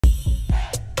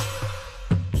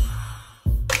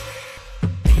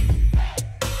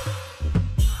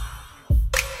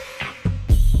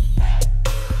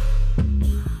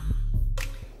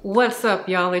What's up,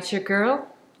 y'all? It's your girl,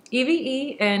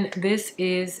 EVE, and this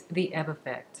is the Ebb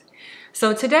Effect.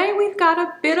 So today we've got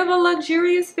a bit of a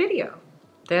luxurious video.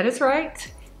 That is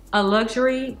right, a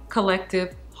luxury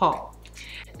collective haul.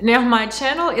 Now, my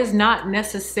channel is not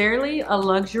necessarily a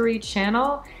luxury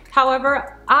channel.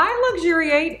 However, I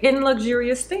luxuriate in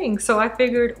luxurious things, so I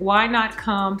figured why not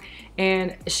come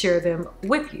and share them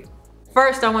with you.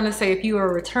 First, I want to say if you are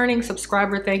a returning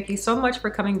subscriber, thank you so much for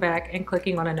coming back and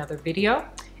clicking on another video.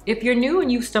 If you're new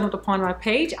and you've stumbled upon my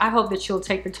page, I hope that you'll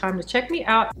take the time to check me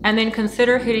out and then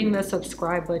consider hitting the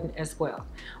subscribe button as well.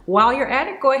 While you're at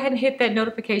it, go ahead and hit that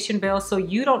notification bell so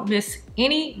you don't miss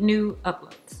any new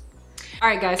uploads. All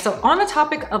right, guys, so on the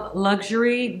topic of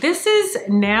luxury, this is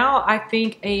now, I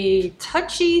think, a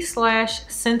touchy /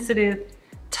 sensitive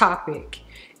topic.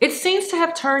 It seems to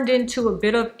have turned into a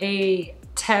bit of a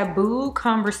taboo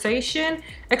conversation,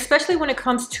 especially when it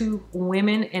comes to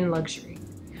women in luxury.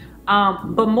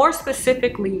 But more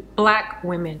specifically, Black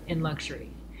women in luxury.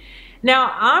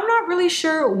 Now, I'm not really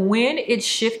sure when it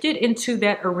shifted into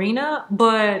that arena,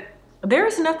 but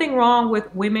there's nothing wrong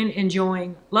with women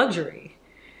enjoying luxury.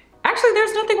 Actually,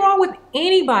 there's nothing wrong with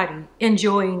anybody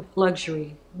enjoying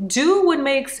luxury. Do what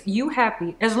makes you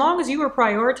happy. As long as you are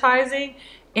prioritizing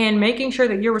and making sure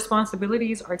that your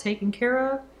responsibilities are taken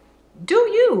care of, do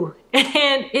you.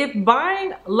 And if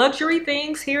buying luxury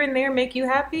things here and there make you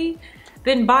happy,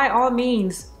 then by all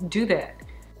means, do that.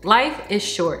 Life is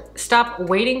short. Stop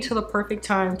waiting till the perfect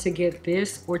time to get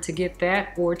this or to get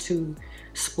that or to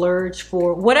splurge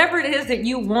for whatever it is that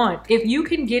you want. If you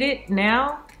can get it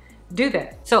now, do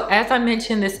that. So as I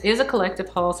mentioned, this is a collective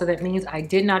haul, so that means I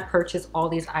did not purchase all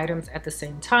these items at the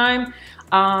same time.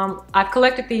 I've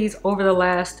collected these over the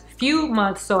last few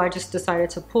months, so I just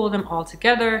decided to pull them all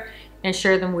together and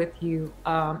share them with you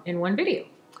in one video.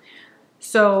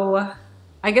 So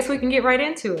I guess we can get right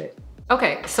into it.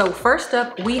 Okay, so first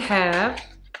up we have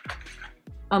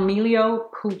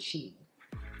Emilio Pucci.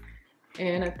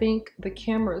 And I think the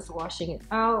camera is washing it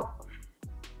out.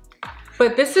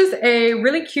 But this is a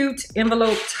really cute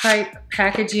envelope type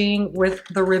packaging with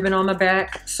the ribbon on the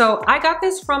back. So I got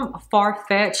this from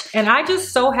Farfetch, and I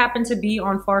just so happened to be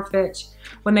on Farfetch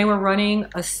when they were running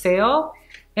a sale.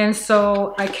 And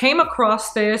so I came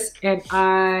across this and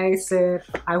I said,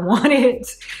 I want it.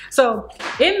 So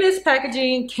in this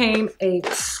packaging came a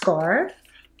scarf.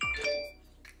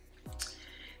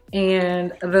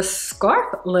 And the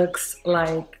scarf looks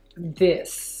like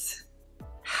this.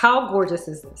 How gorgeous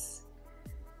is this?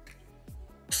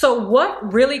 So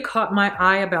what really caught my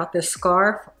eye about this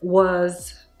scarf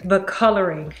was the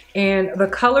coloring, and the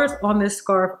colors on this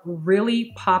scarf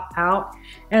really pop out.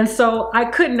 And so I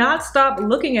could not stop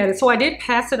looking at it. So I did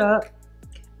pass it up.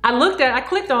 I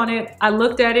clicked on it, I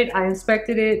looked at it, I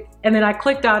inspected it, and then I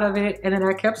clicked out of it, and then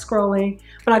I kept scrolling,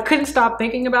 but I couldn't stop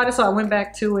thinking about it. So I went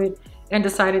back to it and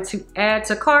decided to add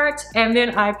to cart, and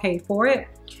then I paid for it.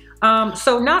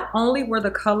 So not only were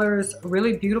the colors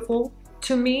really beautiful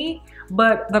to me,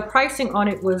 but the pricing on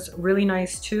it was really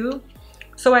nice too.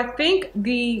 So I think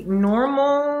the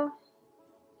normal,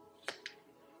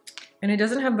 and it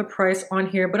doesn't have the price on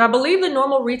here, but I believe the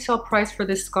normal retail price for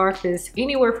this scarf is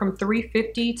anywhere from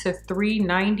 $350 to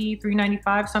 $390,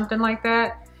 $395, something like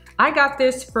that. I got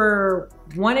this for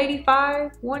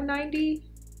 $185, $190.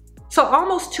 So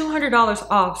almost $200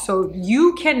 off. So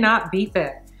you cannot beat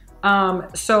that.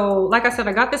 So like I said,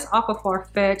 I got this off of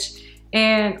Farfetch,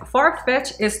 and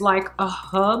Farfetch is like a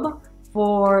hub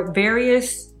for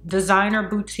various designer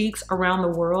boutiques around the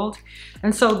world.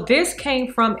 And so this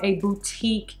came from a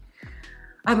boutique,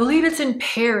 I believe it's in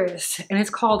Paris, and it's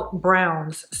called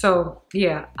Browns. So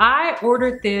yeah, I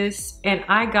ordered this and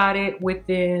I got it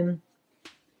within,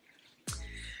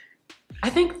 I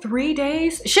think, 3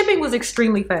 days. Shipping was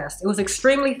extremely fast. It was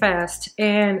extremely fast.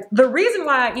 And the reason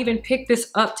why I even picked this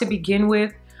up to begin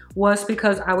with was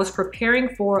because I was preparing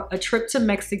for a trip to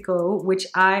Mexico, which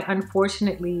I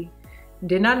unfortunately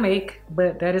did not make,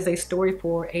 but that is a story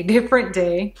for a different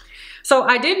day. So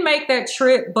I did make that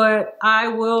trip, but I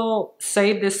will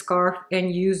save this scarf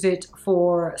and use it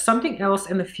for something else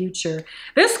in the future.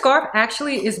 This scarf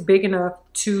actually is big enough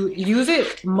to use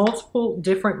it multiple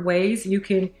different ways. You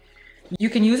can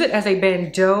use it as a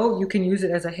bandeau, you can use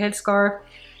it as a headscarf,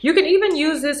 you can even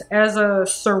use this as a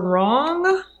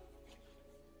sarong.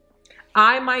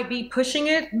 I might be pushing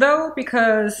it though,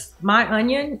 because my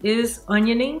onion is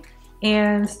onioning.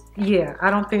 And yeah, I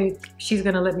don't think she's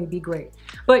gonna let me be great.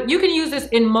 But you can use this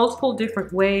in multiple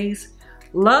different ways.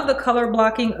 Love the color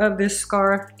blocking of this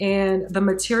scarf, and the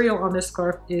material on this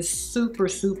scarf is super,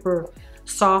 super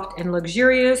soft and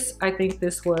luxurious. I think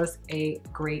this was a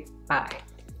great buy.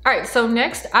 All right, so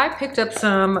next I picked up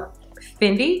some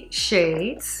Fendi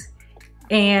shades,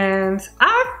 and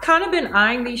I've kind of been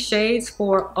eyeing these shades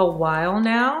for a while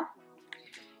now.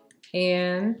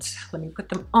 And let me put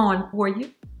them on for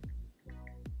you.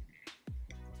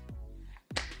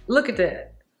 Look at that.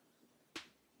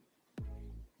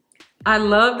 I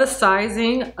love the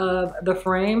sizing of the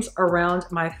frames around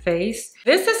my face.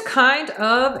 This is kind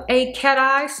of a cat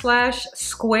eye slash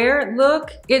square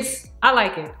look. I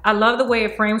like it. I love the way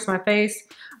it frames my face.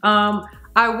 I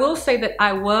will say that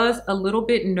I was a little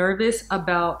bit nervous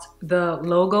about the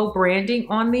logo branding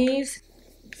on these.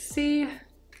 See?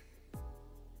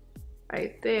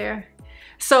 Right there.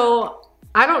 So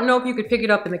I don't know if you could pick it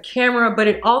up in the camera, but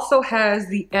it also has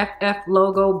the FF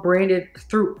logo branded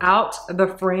throughout the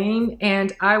frame.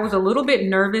 And I was a little bit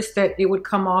nervous that it would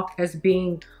come off as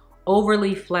being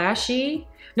overly flashy.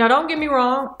 Now, don't get me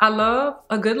wrong. I love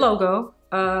a good logo.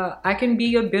 I can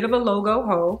be a bit of a logo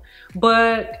hoe,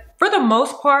 but for the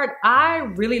most part, I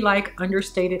really like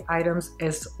understated items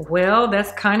as well.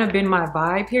 That's kind of been my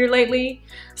vibe here lately.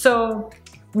 So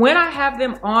when I have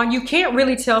them on, you can't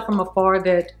really tell from afar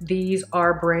that these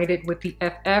are branded with the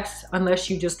FFs unless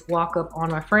you just walk up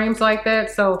on my frames like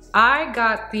that. So I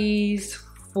got these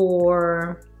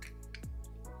for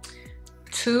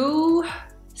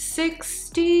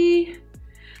 $260,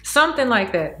 something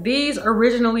like that. These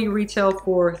originally retail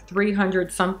for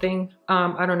 300 something.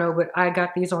 I don't know, but I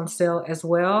got these on sale as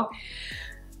well.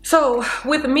 So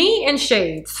with me and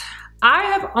shades, I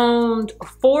have owned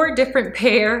 4 different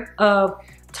pair of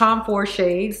Tom Ford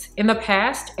shades in the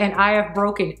past, and I have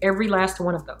broken every last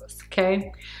one of those,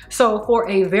 okay? So for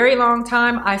a very long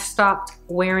time, I stopped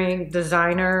wearing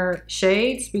designer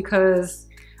shades because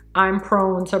I'm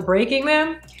prone to breaking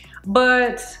them.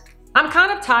 But I'm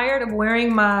kind of tired of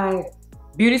wearing my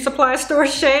beauty supply store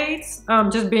shades.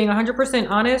 Just being 100%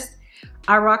 honest,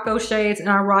 I rock those shades and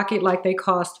I rock it like they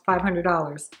cost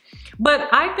 $500. But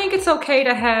I think it's okay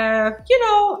to have, you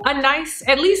know,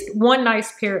 at least one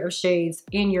nice pair of shades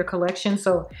in your collection.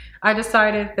 So I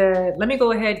decided that let me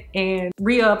go ahead and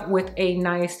re-up with a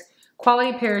nice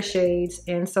quality pair of shades.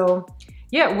 And so,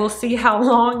 yeah, we'll see how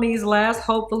long these last.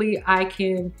 Hopefully I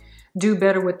can do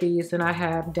better with these than I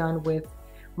have done with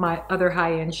my other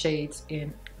high-end shades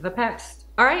in the past.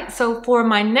 All right, so for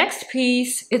my next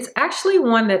piece, it's actually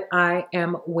one that I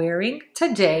am wearing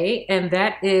today, and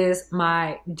that is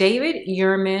my David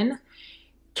Yurman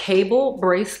cable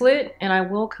bracelet. And I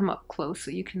will come up close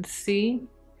so you can see.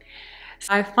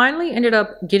 I finally ended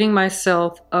up getting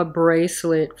myself a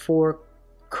bracelet for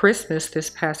Christmas, this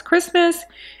past Christmas,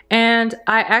 and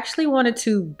I actually wanted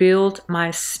to build my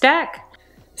stack.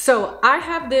 So I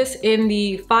have this in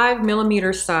the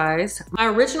 5mm size. My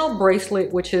original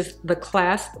bracelet, which is the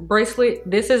clasp bracelet,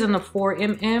 this is in the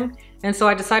 4mm. And so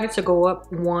I decided to go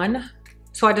up one.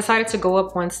 So I decided to go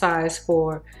up one size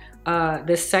for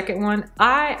this second one.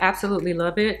 I absolutely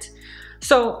love it.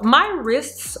 So my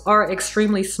wrists are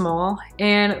extremely small,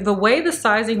 and the way the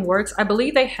sizing works, I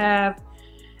believe they have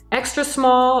extra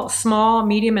small, small,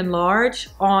 medium, and large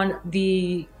on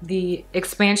the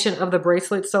expansion of the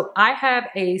bracelet. So I have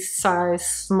a size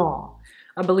small.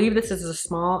 I believe this is a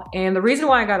small. And the reason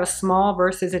why I got a small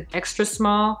versus an extra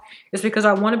small is because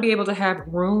I want to be able to have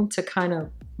room to kind of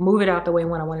move it out the way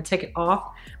when I want to take it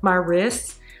off my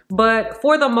wrists. But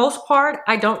for the most part,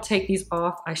 I don't take these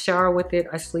off. I shower with it,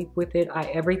 I sleep with it, I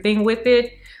everything with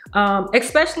it,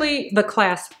 especially the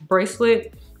clasp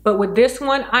bracelet. But with this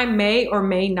one, I may or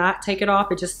may not take it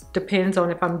off. It just depends on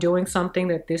if I'm doing something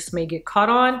that this may get caught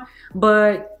on.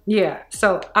 But yeah,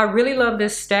 so I really love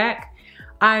this stack.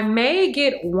 I may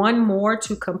get one more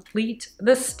to complete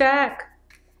the stack.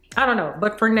 I don't know,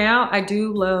 but for now, I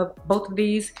do love both of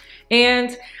these.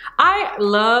 And I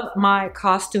love my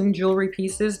costume jewelry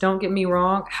pieces, don't get me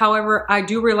wrong. However, I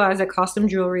do realize that costume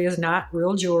jewelry is not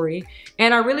real jewelry.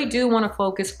 And I really do want to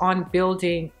focus on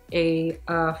building a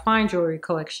fine jewelry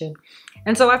collection.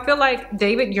 And so I feel like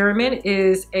David Yurman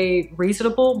is a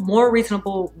more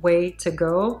reasonable way to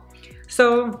go.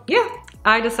 So yeah,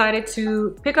 I decided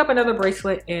to pick up another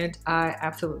bracelet, and I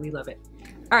absolutely love it.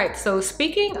 All right, so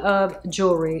speaking of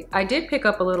jewelry, I did pick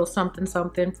up a little something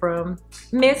something from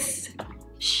Miss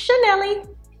Chanel.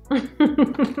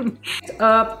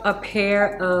 Up a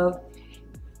pair of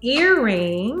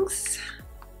earrings.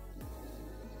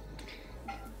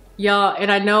 Y'all, and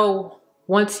I know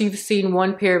once you've seen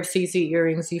one pair of CC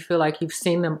earrings, you feel like you've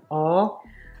seen them all.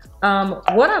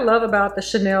 What I love about the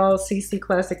Chanel CC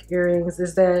classic earrings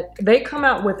is that they come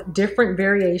out with different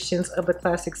variations of the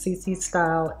classic CC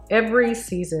style every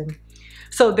season.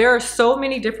 So there are so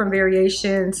many different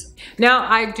variations. Now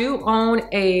I do own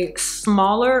a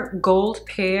smaller gold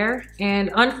pair, and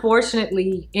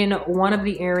unfortunately in one of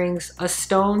the earrings, a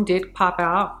stone did pop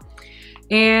out.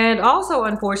 And also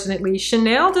unfortunately,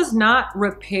 Chanel does not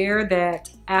repair that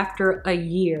after a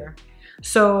year.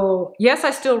 So yes,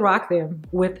 I still rock them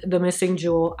with the missing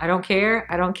jewel. I don't care,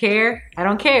 I don't care, I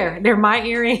don't care. They're my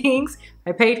earrings,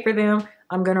 I paid for them.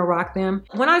 I'm gonna rock them.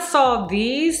 When I saw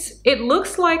these, it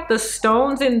looks like the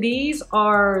stones in these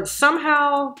are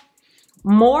somehow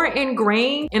more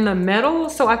ingrained in the metal.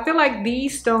 So I feel like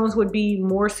these stones would be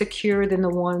more secure than the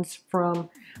ones from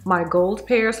my gold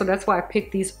pair. So that's why I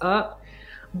picked these up.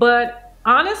 But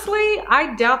honestly,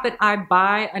 I doubt that I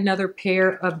buy another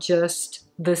pair of just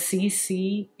the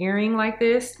CC earring like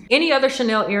this. Any other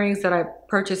Chanel earrings that I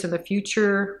purchase in the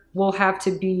future will have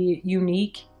to be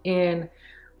unique and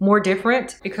more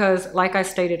different, because like I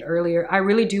stated earlier, I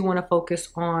really do want to focus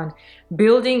on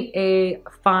building a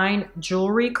fine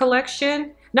jewelry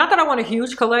collection. Not that I want a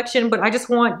huge collection, but I just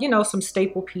want, you know, some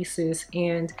staple pieces,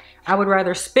 and I would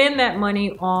rather spend that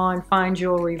money on fine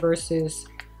jewelry versus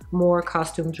more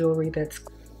costume jewelry that's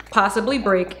possibly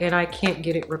break and I can't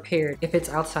get it repaired if it's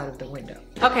outside of the window.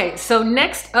 Okay, so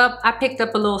next up, I picked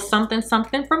up a little something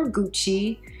something from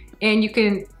Gucci, and you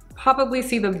can probably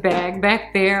see the bag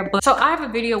back there. But so I have a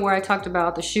video where I talked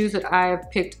about the shoes that I have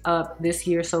picked up this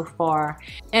year so far.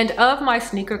 And of my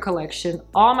sneaker collection,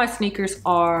 all my sneakers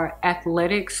are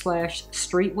athletic slash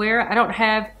streetwear. I don't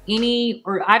have any,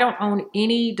 or I don't own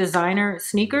any designer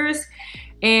sneakers.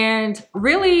 And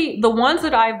really the ones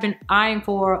that I've been eyeing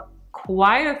for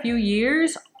quite a few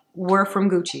years were from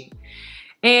Gucci.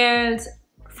 And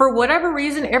for whatever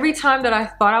reason, every time that I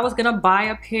thought I was gonna buy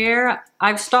a pair,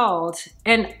 I've stalled.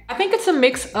 And I think it's a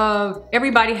mix of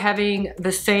everybody having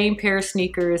the same pair of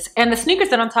sneakers. And the sneakers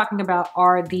that I'm talking about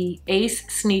are the Ace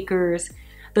sneakers,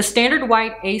 the standard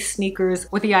white Ace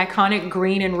sneakers with the iconic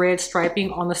green and red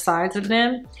striping on the sides of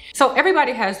them. So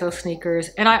everybody has those sneakers.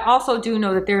 And I also do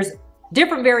know that there's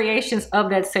different variations of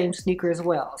that same sneaker as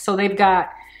well. So they've got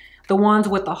the ones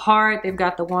with the heart, they've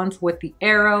got the ones with the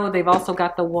arrow, they've also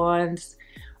got the ones,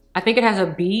 I think it has a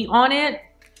B on it.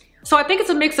 So I think it's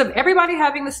a mix of everybody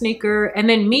having the sneaker and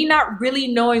then me not really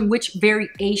knowing which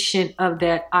variation of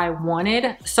that I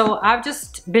wanted. So I've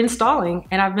just been stalling,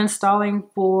 and I've been stalling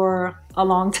for a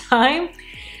long time.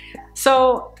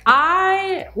 So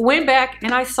I went back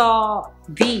and I saw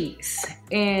these,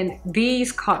 and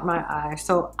these caught my eye.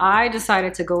 So I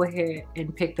decided to go ahead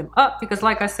and pick them up because,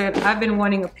 like I said, I've been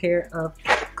wanting a pair of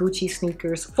Gucci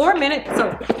sneakers for a minute.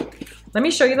 So let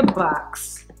me show you the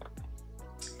box.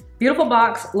 Beautiful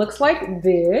box, looks like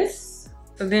this.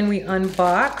 So then we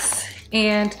unbox,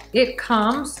 and it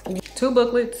comes with 2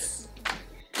 booklets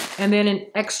and then an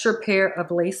extra pair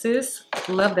of laces.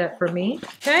 Love that for me,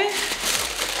 okay?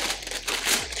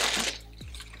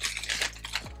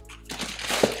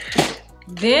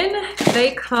 Then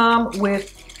they come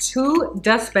with 2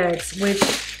 dust bags,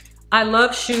 which I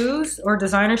love shoes or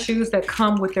designer shoes that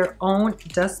come with their own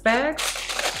dust bags.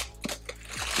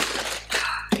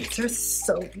 They're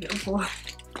so beautiful.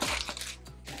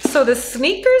 So the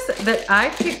sneakers that I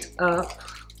picked up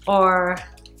are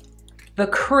the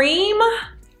cream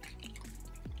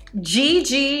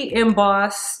GG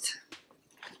embossed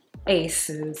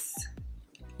Aces.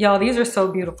 Y'all, these are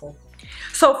so beautiful.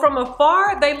 So from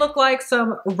afar, they look like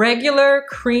some regular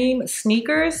cream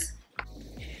sneakers,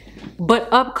 but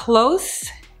up close,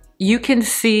 you can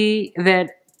see that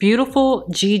beautiful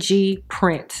GG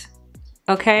print.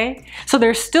 Okay, so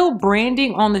there's still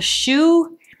branding on the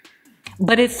shoe,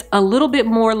 but it's a little bit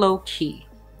more low key.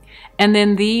 And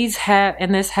then these have,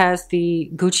 and this has the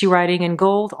Gucci writing in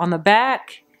gold on the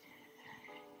back.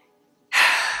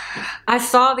 I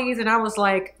saw these and I was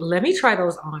like, let me try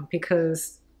those on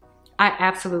because I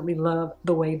absolutely love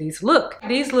the way these look.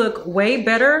 These look way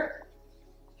better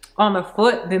on the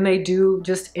foot than they do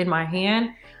just in my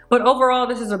hand. But overall,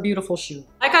 this is a beautiful shoe.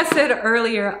 Like I said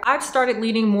earlier, I've started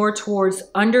leaning more towards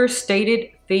understated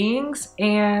things,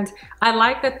 and I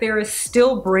like that there is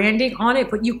still branding on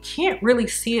it, but you can't really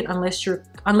see it unless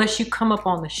you come up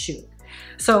on the shoe.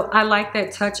 So I like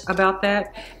that touch about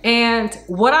that. And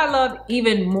what I love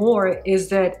even more is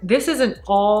that this is an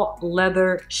all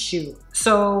leather shoe.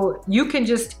 So you can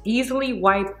just easily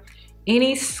wipe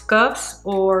any scuffs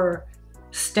or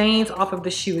stains off of the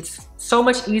shoe. It's so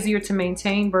much easier to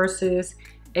maintain versus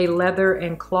a leather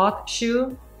and cloth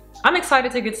shoe. I'm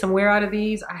excited to get some wear out of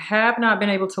these. I have not been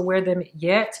able to wear them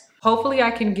yet. Hopefully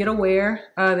I can get a wear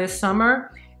this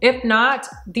summer. If not,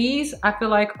 these I feel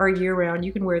like are year round.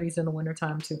 You can wear these in the winter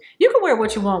time too. You can wear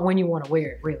what you want when you want to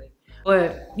wear it, really.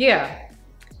 But yeah,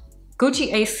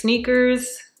 Gucci Ace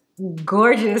sneakers,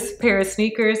 gorgeous pair of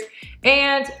sneakers.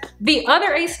 And the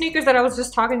other Ace sneakers that I was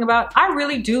just talking about, I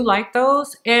really do like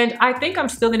those. And I think I'm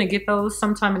still gonna get those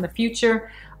sometime in the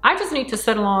future. I just need to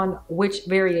settle on which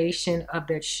variation of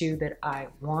that shoe that I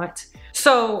want.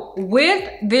 So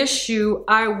with this shoe,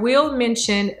 I will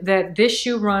mention that this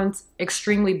shoe runs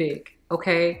extremely big,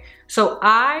 okay? So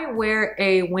I wear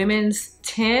a women's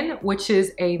 10, which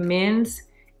is a men's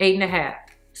 8.5.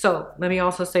 So let me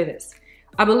also say this.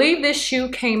 I believe this shoe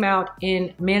came out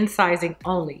in men's sizing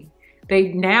only.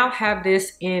 They now have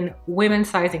this in women's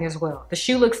sizing as well. The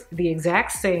shoe looks the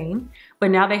exact same,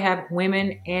 but now they have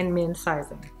women and men's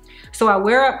sizing. So I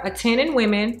wear a 10 in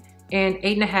women and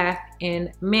 8.5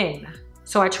 in men.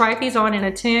 So I tried these on in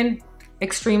a 10,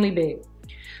 extremely big.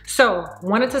 So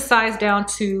wanted to size down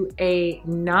to a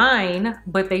 9,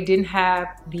 but they didn't have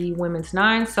the women's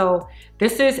 9. So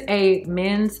this is a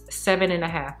men's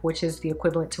 7.5, which is the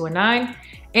equivalent to a 9.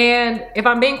 And if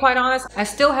I'm being quite honest, I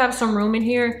still have some room in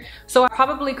here. So I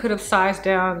probably could have sized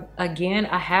down again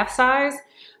a half size.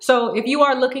 So if you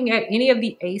are looking at any of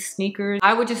the Ace sneakers,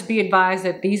 I would just be advised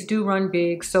that these do run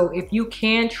big. So if you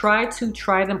can try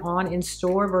them on in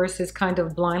store versus kind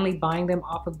of blindly buying them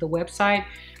off of the website,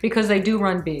 because they do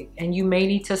run big and you may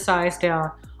need to size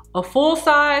down a full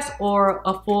size or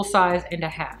a full size and a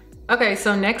half. Okay,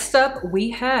 so next up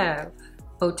we have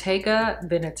Bottega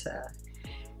Veneta.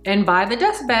 And by the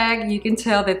dust bag, you can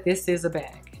tell that this is a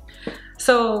bag.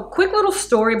 So quick little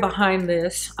story behind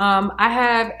this. I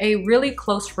have a really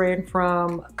close friend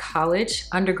from college,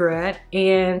 undergrad,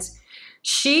 and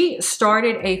she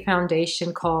started a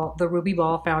foundation called the Ruby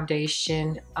Ball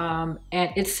Foundation, and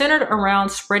it's centered around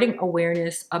spreading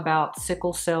awareness about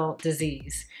sickle cell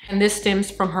disease. And this stems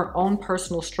from her own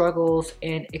personal struggles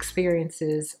and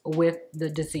experiences with the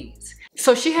disease.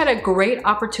 So she had a great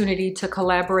opportunity to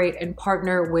collaborate and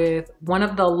partner with one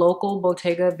of the local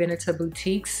Bottega Veneta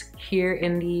boutiques here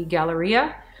in the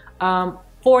Galleria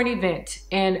for an event.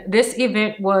 And this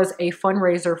event was a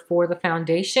fundraiser for the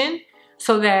foundation,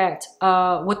 so that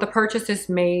with the purchases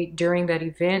made during that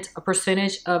event, a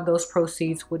percentage of those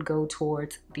proceeds would go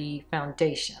towards the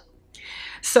foundation.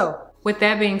 So with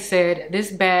that being said,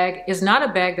 this bag is not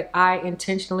a bag that I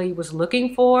intentionally was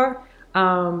looking for.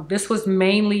 This was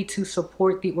mainly to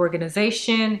support the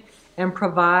organization and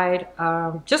provide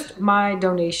just my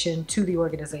donation to the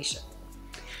organization.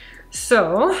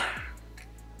 So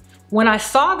when I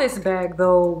saw this bag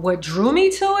though, what drew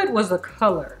me to it was the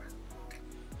color.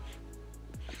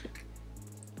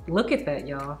 Look at that,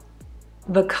 y'all.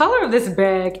 The color of this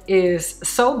bag is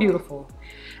so beautiful.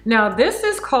 Now this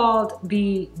is called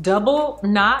the double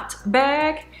knot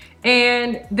bag,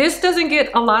 and this doesn't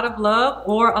get a lot of love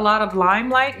or a lot of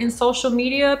limelight in social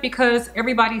media because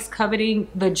everybody's coveting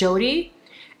the Jody.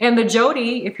 And the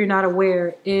Jody, if you're not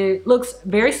aware, it looks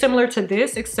very similar to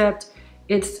this, except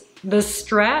it's the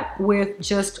strap with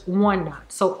just one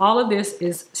knot. So all of this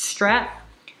is strap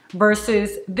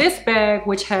versus this bag,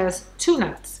 which has 2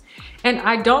 knots. And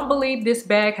I don't believe this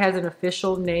bag has an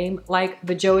official name like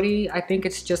the Jody. I think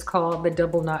it's just called the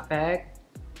double knot bag.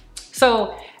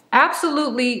 So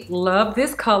absolutely love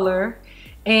this color,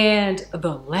 and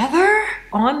the leather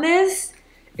on this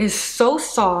is so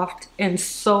soft and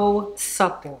so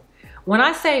supple. When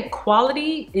I say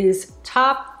quality is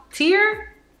top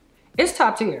tier, it's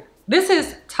top tier. This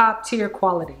is top tier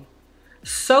quality.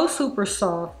 So super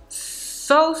soft,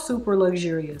 so super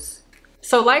luxurious.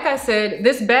 So like I said,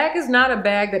 this bag is not a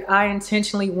bag that I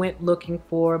intentionally went looking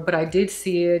for, but I did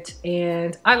see it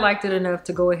and I liked it enough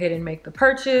to go ahead and make the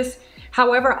purchase.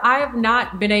 However, I have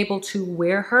not been able to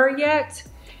wear her yet,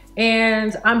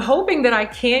 and I'm hoping that I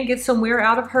can get some wear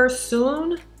out of her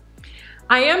soon.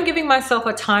 I am giving myself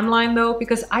a timeline though,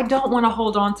 because I don't want to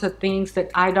hold on to things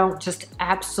that I don't just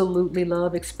absolutely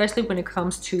love, especially when it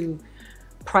comes to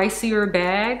pricier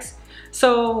bags.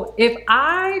 So if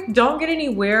I don't get any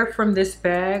wear from this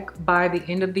bag by the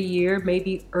end of the year,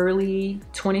 maybe early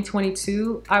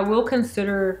 2022, I will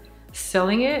consider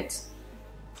selling it.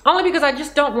 Only because I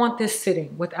just don't want this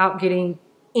sitting without getting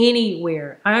any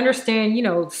wear. I understand, you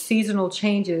know, seasonal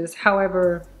changes.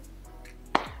 However,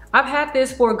 I've had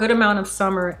this for a good amount of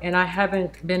summer and I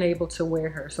haven't been able to wear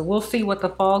her. So we'll see what the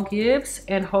fall gives,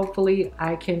 and hopefully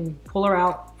I can pull her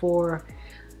out for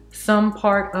some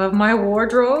part of my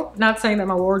wardrobe. Not saying that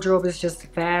my wardrobe is just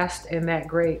vast and that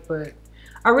great, but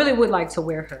I really would like to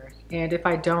wear her. And if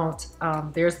I don't,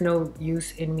 there's no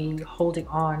use in me holding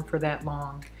on for that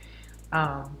long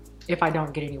if I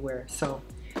don't get anywhere. So,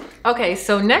 okay,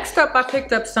 so next up I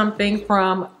picked up something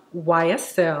from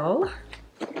YSL,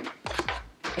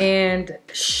 and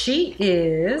she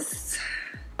is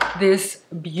this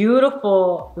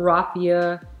beautiful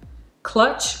raffia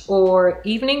clutch or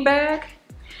evening bag.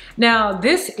 Now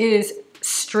this is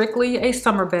strictly a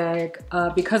summer bag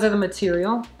because of the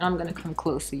material. I'm gonna come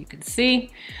close so you can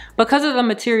see. Because of the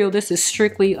material, this is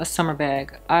strictly a summer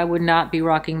bag. I would not be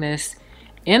rocking this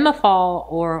in the fall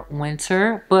or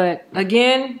winter, but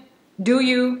again, do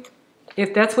you.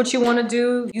 If that's what you want to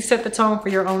do, you set the tone for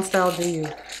your own style, do you?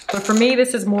 But for me,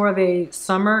 this is more of a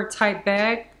summer type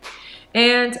bag.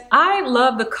 And I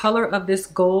love the color of this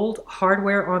gold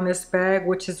hardware on this bag,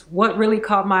 which is what really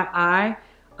caught my eye.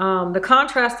 The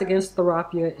contrast against the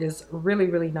raffia is really,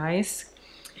 really nice.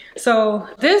 So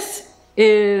this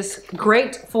is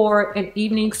great for an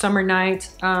evening summer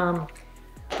night.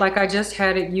 Like I just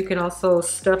had it, you can also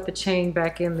stuff the chain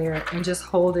back in there and just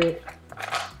hold it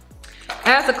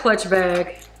as a clutch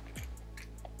bag.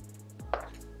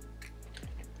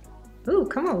 Ooh,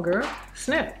 come on, girl,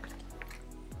 snap.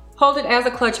 Hold it as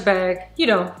a clutch bag, you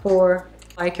know, for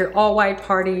like your all white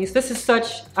parties. This is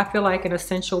such, I feel like, an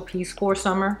essential piece for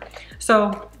summer.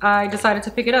 So I decided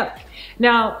to pick it up.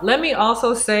 Now, let me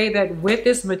also say that with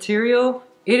this material,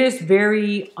 it is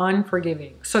very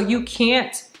unforgiving. So you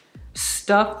can't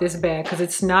stuff this bag because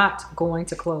it's not going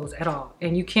to close at all.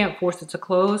 And you can't force it to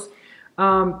close.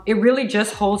 It really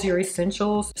just holds your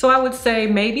essentials. So I would say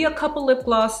maybe a couple lip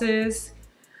glosses.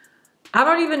 I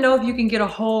don't even know if you can get a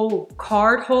whole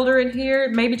card holder in here.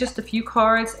 Maybe just a few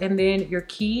cards and then your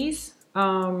keys.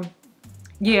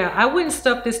 Yeah, I wouldn't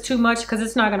stuff this too much because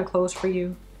it's not gonna close for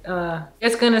you.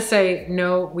 It's gonna say,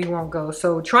 no, we won't go.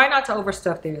 So try not to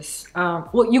overstuff this.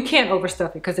 Well, you can't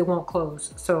overstuff it because it won't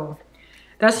close. So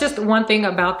that's just one thing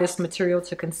about this material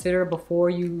to consider before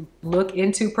you look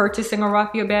into purchasing a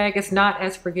raffia bag. It's not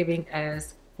as forgiving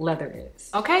as leather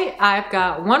is. Okay, I've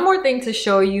got one more thing to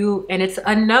show you, and it's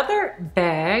another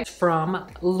bag from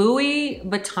Louis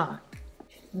Vuitton.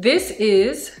 This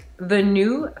is the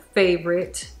new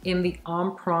favorite in the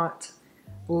empreinte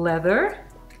leather.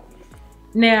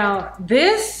 Now,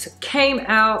 this came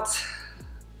out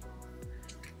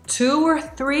 2 or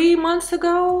 3 months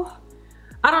ago.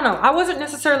 I don't know. I wasn't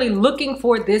necessarily looking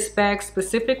for this bag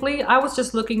specifically. I was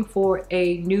just looking for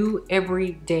a new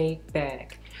everyday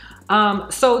bag.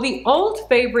 So the old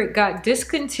favorite got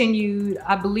discontinued,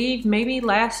 I believe maybe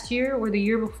last year or the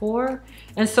year before.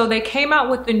 And so they came out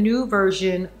with the new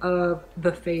version of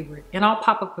the favorite. And I'll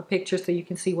pop up a picture so you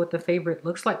can see what the favorite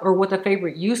looks like, or what the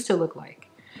favorite used to look like.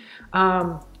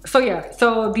 So yeah,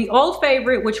 so the old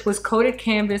favorite, which was coated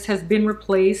canvas, has been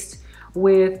replaced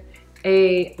with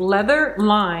a leather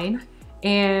line,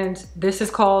 and this is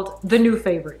called the new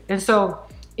favorite. And so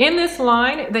in this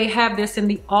line, they have this in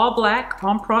the all black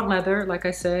empreinte leather, like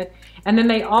I said, and then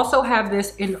they also have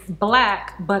this in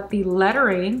black, but the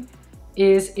lettering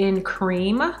is in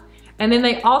cream. And then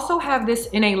they also have this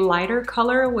in a lighter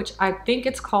color, which I think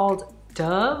it's called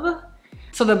Dove.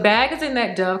 So the bag is in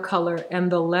that dove color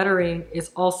and the lettering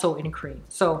is also in cream.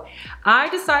 So I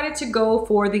decided to go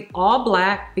for the all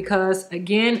black because,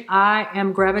 again, I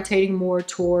am gravitating more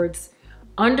towards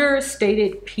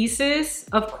understated pieces.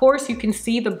 Of course, you can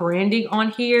see the branding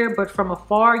on here, but from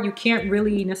afar, you can't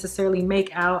really necessarily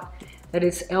make out that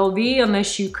it's LV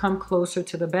unless you come closer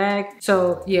to the bag.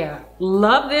 So yeah,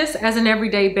 love this as an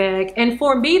everyday bag. And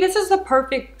for me, this is the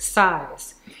perfect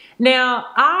size. Now,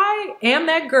 I am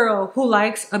that girl who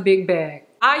likes a big bag.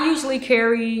 I usually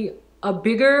carry a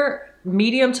bigger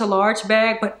medium to large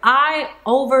bag, but I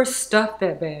overstuff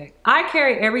that bag. I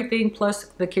carry everything plus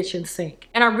the kitchen sink.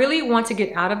 And I really want to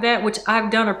get out of that, which I've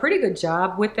done a pretty good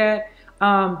job with that.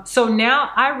 So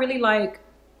now I really like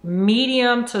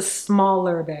medium to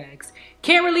smaller bags.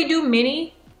 Can't really do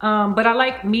mini, but I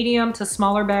like medium to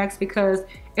smaller bags because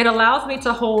it allows me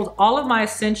to hold all of my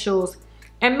essentials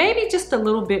and maybe just a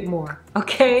little bit more,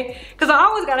 okay? Because I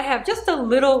always gotta have just a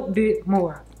little bit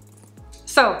more.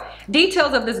 So,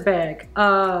 details of this bag.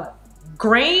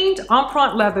 Grained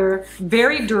empreinte leather,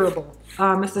 very durable.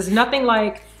 This is nothing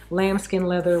like lambskin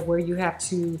leather where you have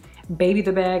to baby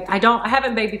the bag. I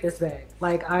haven't babied this bag.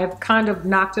 Like, I've kind of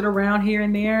knocked it around here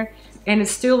and there, and it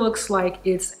still looks like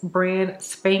it's brand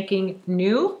spanking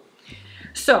new.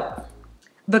 So,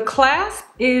 the clasp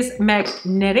is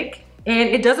magnetic, and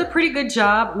it does a pretty good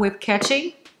job with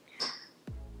catching.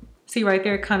 See right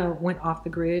there, it kind of went off the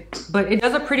grid, but it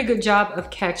does a pretty good job of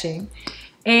catching.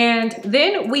 And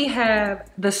then we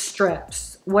have the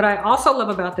straps. What I also love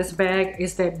about this bag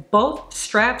is that both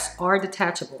straps are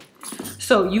detachable.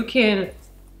 So you can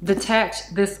detach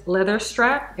this leather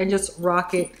strap and just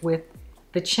rock it with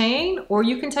the chain, or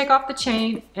you can take off the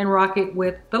chain and rock it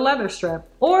with the leather strap,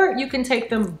 or you can take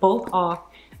them both off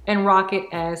and rock it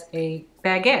as a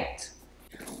baguette.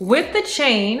 with the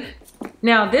chain.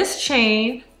 Now this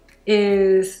chain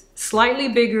is slightly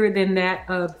bigger than that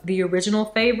of the original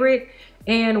favorite.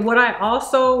 And what I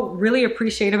also really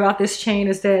appreciate about this chain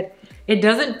is that it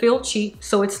doesn't feel cheap.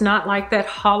 So it's not like that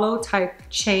hollow type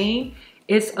chain.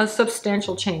 It's a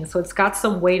substantial chain. So it's got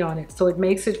some weight on it. So it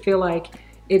makes it feel like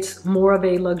it's more of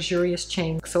a luxurious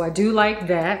chain. So I do like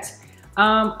that.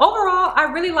 Overall,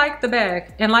 I really like the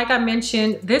bag. And like I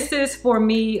mentioned, this is for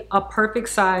me a perfect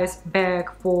size bag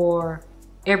for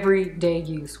everyday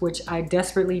use, which I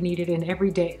desperately needed a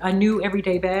new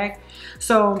everyday bag.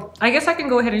 So I guess I can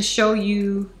go ahead and show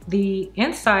you the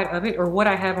inside of it, or what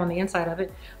I have on the inside of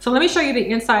it. So let me show you the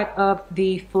inside of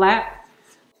the flap.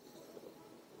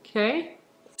 Okay.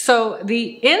 So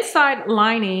the inside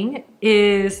lining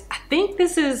is, I think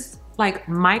this is like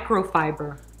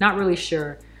microfiber, not really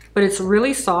sure, but it's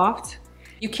really soft.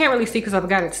 You can't really see because I've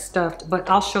got it stuffed, but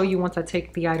I'll show you once I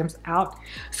take the items out.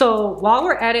 So while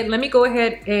we're at it, let me go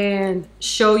ahead and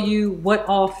show you what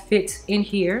all fits in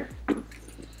here.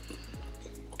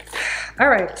 All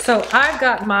right, so I've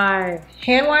got my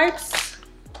hand wipes.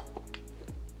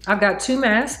 I've got 2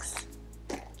 masks.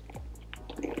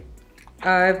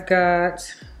 I've got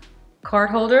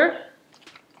card holder,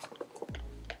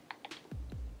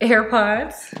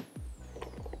 AirPods.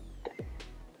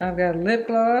 I've got lip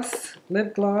gloss.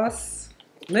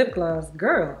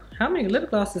 Girl, how many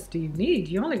lip glosses do you need?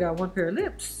 You only got 1 pair of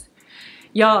lips.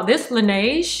 Y'all, this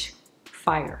Laneige,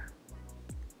 fire.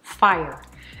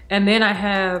 And then I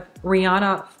have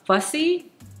Rihanna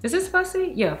Fussy. Is this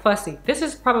Fussy? Yeah, Fussy. This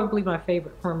is probably my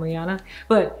favorite from Rihanna.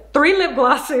 But 3 lip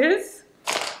glosses.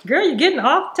 Girl, you're getting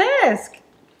off task.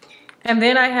 And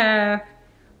then I have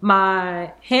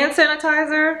my hand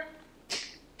sanitizer.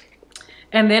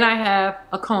 And then I have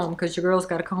a comb, because your girl's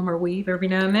got to comb her weave every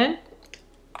now and then.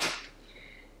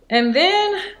 And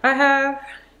then I have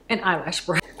an eyelash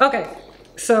brush. Okay,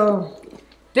 so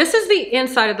this is the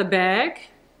inside of the bag,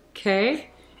 okay?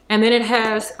 And then it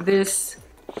has this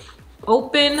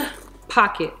open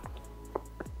pocket,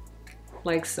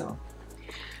 like so.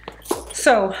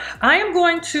 So I am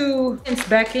going to get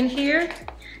back in here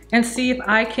and see if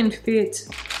I can fit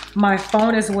my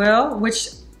phone as well, which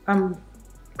I'm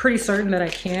pretty certain that I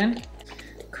can.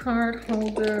 Card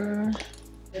holder,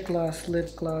 lip gloss,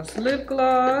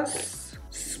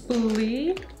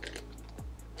 spoolie.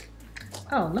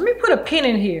 Oh, let me put a pin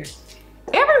in here.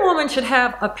 Every woman should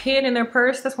have a pin in their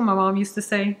purse. That's what my mom used to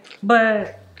say.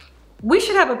 But we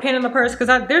should have a pin in the purse, because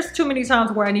there's too many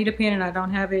times where I need a pin and I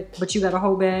don't have it, but you got a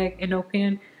whole bag and no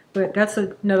pin. But that's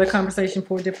another conversation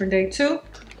for a different day too.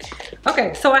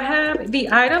 Okay, so I have the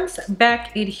items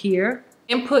back in here.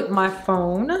 Input my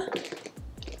phone.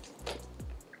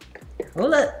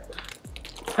 Hold up.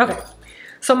 Okay,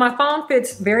 so my phone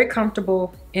fits very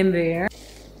comfortable in there.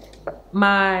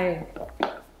 My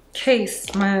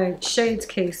case, my shades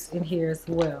case in here as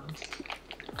well.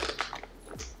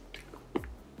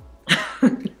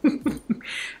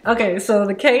 Okay, so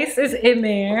the case is in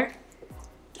there.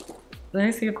 Let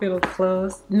me see if it'll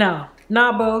close. No,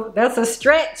 boo, that's a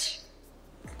stretch.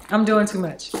 I'm doing too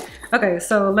much. Okay,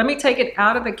 so let me take it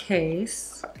out of the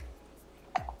case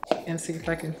and see if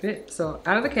I can fit. So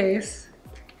out of the case.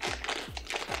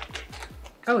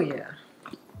 Oh yeah.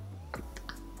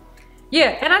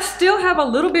 Yeah, and I still have a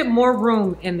little bit more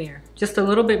room in there. Just a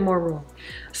little bit more room.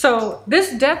 So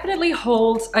this definitely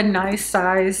holds a nice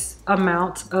size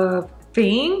amount of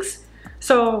things.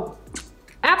 So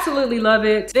absolutely love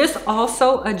it. This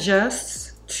also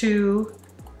adjusts to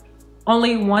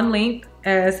only 1 length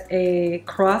as a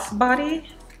crossbody.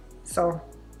 So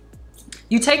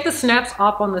you take the snaps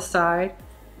off on the side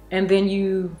and then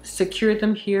you secure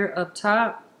them here up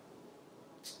top,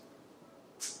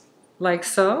 like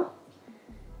so.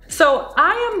 So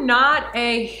I am not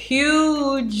a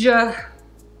huge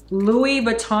Louis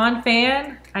Vuitton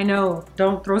fan. I know,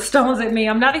 don't throw stones at me.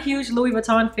 I'm not a huge Louis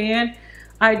Vuitton fan.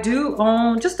 I do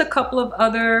own just a couple of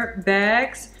other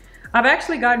bags. I've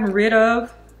actually gotten rid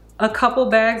of a couple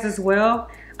bags as well.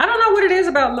 I don't know what it is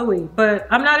about Louis, but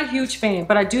I'm not a huge fan,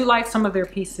 but I do like some of their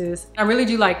pieces. I really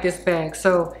do like this bag.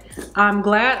 So I'm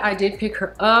glad I did pick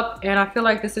her up, and I feel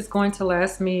like this is going to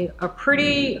last me a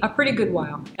pretty good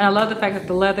while. And I love the fact that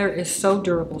the leather is so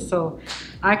durable. So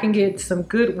I can get some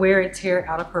good wear and tear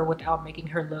out of her without making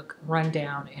her look run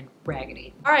down and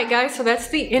raggedy. All right guys, so that's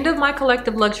the end of my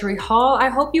collective luxury haul. I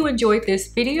hope you enjoyed this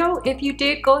video. If you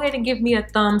did, go ahead and give me a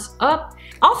thumbs up.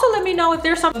 Also, let me know if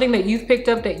there's something that you've picked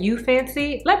up that you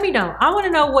fancy. Let me know. I want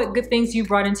to know what good things you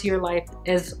brought into your life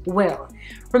as well.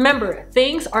 Remember,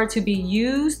 things are to be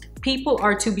used, people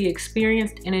are to be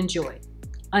experienced and enjoyed.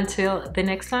 Until the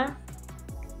next time,